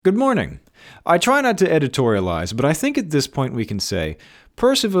Good morning. I try not to editorialize, but I think at this point we can say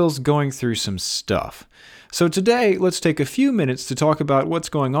Purcellville's going through some stuff. So today, let's take a few minutes to talk about what's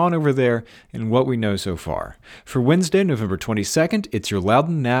going on over there and what we know so far. For Wednesday, November 22nd, it's your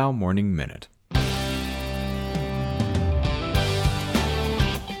Loudon Now Morning Minute.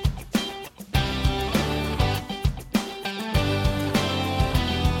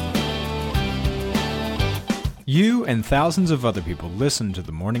 You and thousands of other people listen to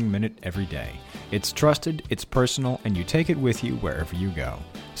the Morning Minute every day. It's trusted, it's personal, and you take it with you wherever you go.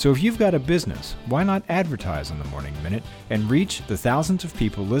 So if you've got a business, why not advertise on the Morning Minute and reach the thousands of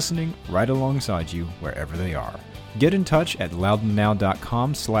people listening right alongside you wherever they are? Get in touch at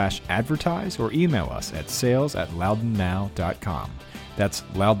loudonnow.com/advertise or email us at sales@loudonnow.com. That's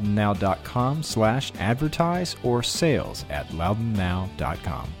loudonnow.com/advertise or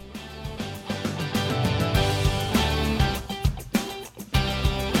sales@loudonnow.com.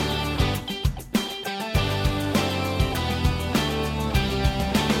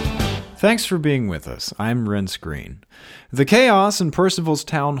 Thanks for being with us. I'm Renss Greene. The chaos in Purcellville's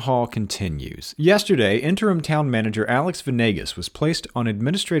town hall continues. Yesterday, interim town manager Alex Venegas was placed on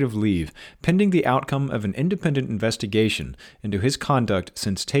administrative leave pending the outcome of an independent investigation into his conduct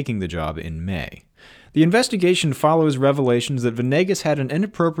since taking the job in May. The investigation follows revelations that Venegas had an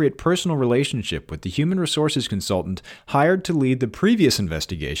inappropriate personal relationship with the human resources consultant hired to lead the previous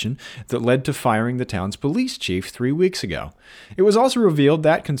investigation that led to firing the town's police chief 3 weeks ago. It was also revealed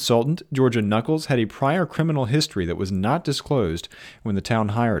that consultant, Georgia Knuckles, had a prior criminal history that was not disclosed when the town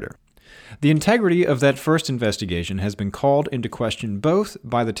hired her. The integrity of that first investigation has been called into question both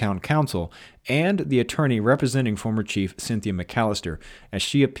by the town council and the attorney representing former chief Cynthia McAllister as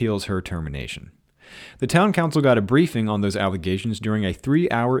she appeals her termination. The town council got a briefing on those allegations during a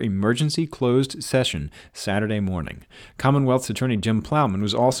 3-hour emergency closed session Saturday morning. Commonwealth's attorney Jim Plowman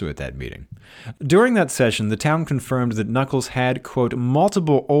was also at that meeting. During that session, the town confirmed that Knuckles had, quote,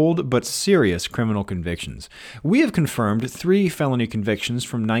 multiple old but serious criminal convictions. We have confirmed 3 felony convictions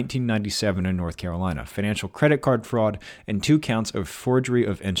from 1997 in North Carolina, financial credit card fraud, and 2 counts of forgery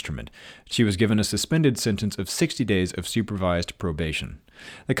of instrument. She was given a suspended sentence of 60 days of supervised probation.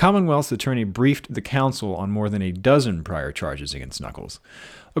 The Commonwealth's attorney briefed the council on more than a dozen prior charges against Knuckles.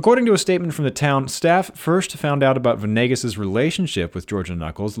 According to a statement from the town, staff first found out about Venegas' relationship with Georgia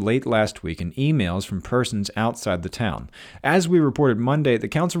Knuckles late last week in emails from persons outside the town. As we reported Monday, the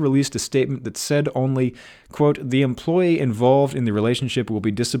council released a statement that said only, quote, the employee involved in the relationship will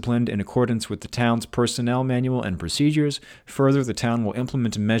be disciplined in accordance with the town's personnel manual and procedures. Further, the town will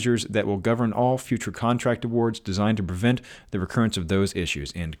implement measures that will govern all future contract awards designed to prevent the recurrence of those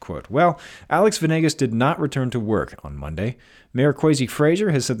issues, end quote. Well, Alex Venegas did not return to work on Monday. Mayor Kwesi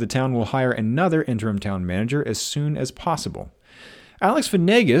Frazier has said the town will hire another interim town manager as soon as possible. Alex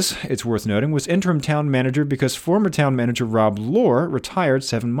Venegas, it's worth noting, was interim town manager because former town manager Rob Lohr retired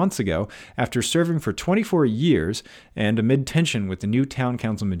 7 months ago after serving for 24 years and amid tension with the new town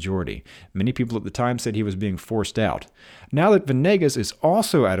council majority. Many people at the time said he was being forced out. Now that Venegas is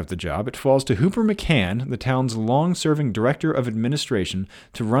also out of the job, it falls to Hooper McCann, the town's long-serving director of administration,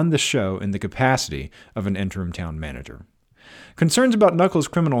 to run the show in the capacity of an interim town manager. Concerns about Knuckles'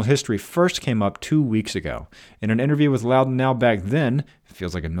 criminal history first came up 2 weeks ago. In an interview with Loudon Now back then,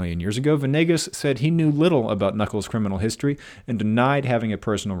 feels like a million years ago, Venegas said he knew little about Knuckles' criminal history and denied having a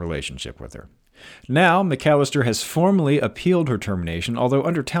personal relationship with her. Now, McAllister has formally appealed her termination, although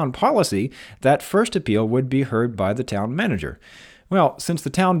under town policy, that first appeal would be heard by the town manager. Well, since the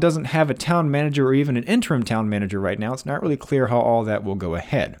town doesn't have a town manager or even an interim town manager right now, it's not really clear how all that will go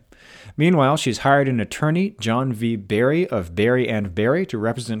ahead. Meanwhile, she's hired an attorney, John V. Berry of Berry & Berry, to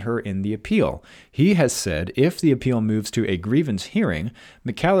represent her in the appeal. He has said if the appeal moves to a grievance hearing,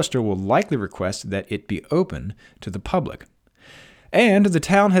 McAllister will likely request that it be open to the public. And the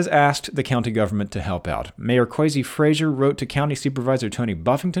town has asked the county government to help out. Mayor Kwesi Frazier wrote to County Supervisor Tony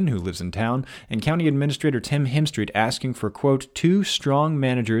Buffington, who lives in town, and County Administrator Tim Hemstreet asking for, quote, 2 strong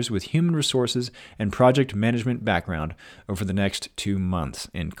managers with human resources and project management background over the next 2 months,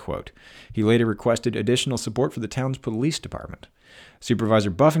 end quote. He later requested additional support for the town's police department. Supervisor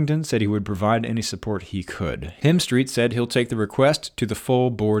Buffington said he would provide any support he could. Hemstreet said he'll take the request to the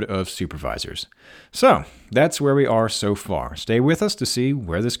full Board of Supervisors. So, that's where we are so far. Stay with us to see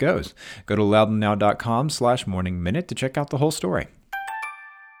where this goes. Go to loudonnow.com/morningminute to check out the whole story.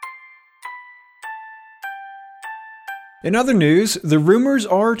 In other news, the rumors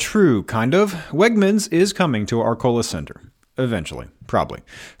are true, kind of. Wegmans is coming to Arcola Center. Eventually. Probably.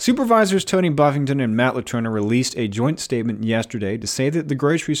 Supervisors Tony Buffington and Matt Laterna released a joint statement yesterday to say that the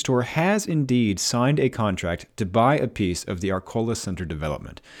grocery store has indeed signed a contract to buy a piece of the Arcola Center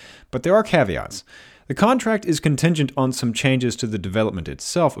development. But there are caveats. The contract is contingent on some changes to the development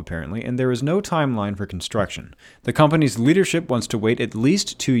itself, apparently, and there is no timeline for construction. The company's leadership wants to wait at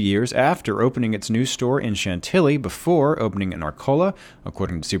least 2 years after opening its new store in Chantilly before opening in Arcola,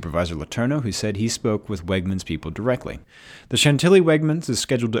 according to Supervisor Laterna, who said he spoke with Wegmans people directly. The Chantilly Wegmans is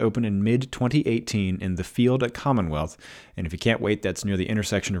scheduled to open in mid-2018 in the Field at Commonwealth, and if you can't wait, that's near the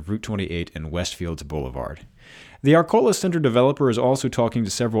intersection of Route 28 and Westfields Boulevard. The Arcola Center developer is also talking to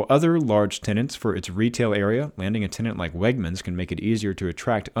several other large tenants for its retail area. Landing a tenant like Wegmans can make it easier to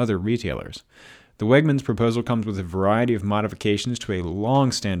attract other retailers. The Wegmans proposal comes with a variety of modifications to a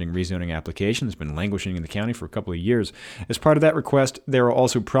long-standing rezoning application that's been languishing in the county for a couple of years. As part of that request, there are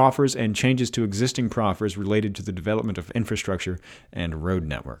also proffers and changes to existing proffers related to the development of infrastructure and road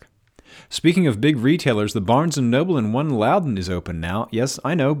network. Speaking of big retailers, the Barnes & Noble in 1 Loudoun is open now. Yes,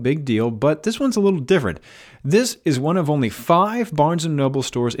 I know, big deal, but this one's a little different. This is one of only 5 Barnes & Noble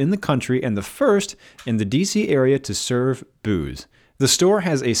stores in the country and the first in the D.C. area to serve booze. The store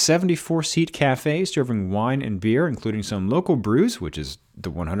has a 74-seat cafe serving wine and beer, including some local brews, which is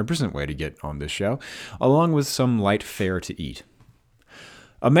the 100% way to get on this show, along with some light fare to eat.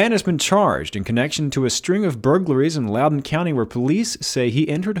 A man has been charged in connection to a string of burglaries in Loudoun County where police say he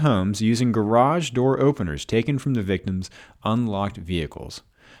entered homes using garage door openers taken from the victims' unlocked vehicles.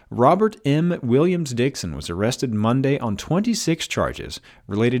 Robert M. Williams-Dixon was arrested Monday on 26 charges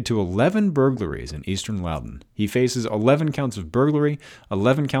related to 11 burglaries in eastern Loudoun. He faces 11 counts of burglary,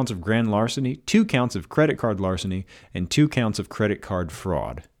 11 counts of grand larceny, 2 counts of credit card larceny, and 2 counts of credit card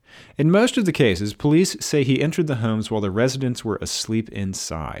fraud. In most of the cases, police say he entered the homes while the residents were asleep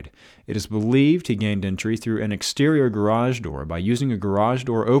inside. It is believed he gained entry through an exterior garage door by using a garage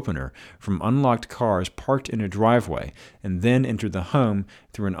door opener from unlocked cars parked in a driveway, and then entered the home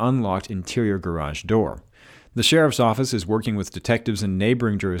through an unlocked interior garage door. The sheriff's office is working with detectives in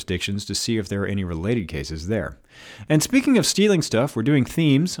neighboring jurisdictions to see if there are any related cases there. And speaking of stealing stuff, we're doing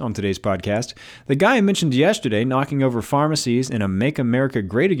themes on today's podcast. The guy I mentioned yesterday knocking over pharmacies in a Make America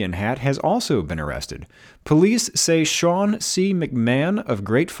Great Again hat has also been arrested. Police say Sean C. McMahon of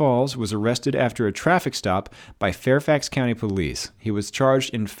Great Falls was arrested after a traffic stop by Fairfax County Police. He was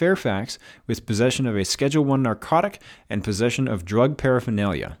charged in Fairfax with possession of a Schedule I narcotic and possession of drug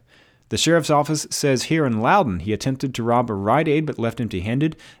paraphernalia. The sheriff's office says here in Loudoun he attempted to rob a Rite Aid but left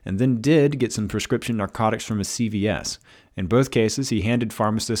empty-handed and then did get some prescription narcotics from a CVS. In both cases, he handed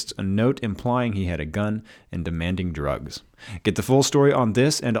pharmacists a note implying he had a gun and demanding drugs. Get the full story on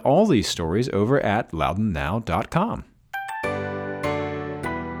this and all these stories over at loudounnow.com.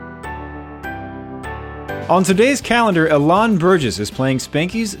 On today's calendar, Elan Burgess is playing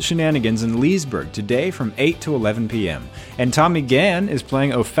Spanky's Shenanigans in Leesburg today from 8 to 11 p.m. And Tommy Gann is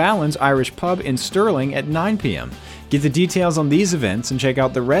playing O'Fallon's Irish Pub in Sterling at 9 p.m. Get the details on these events and check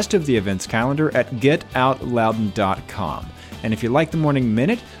out the rest of the events calendar at getoutloudon.com. And if you like the Morning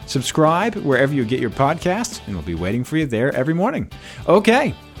Minute, subscribe wherever you get your podcasts, and we'll be waiting for you there every morning.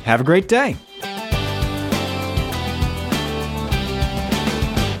 Okay, have a great day.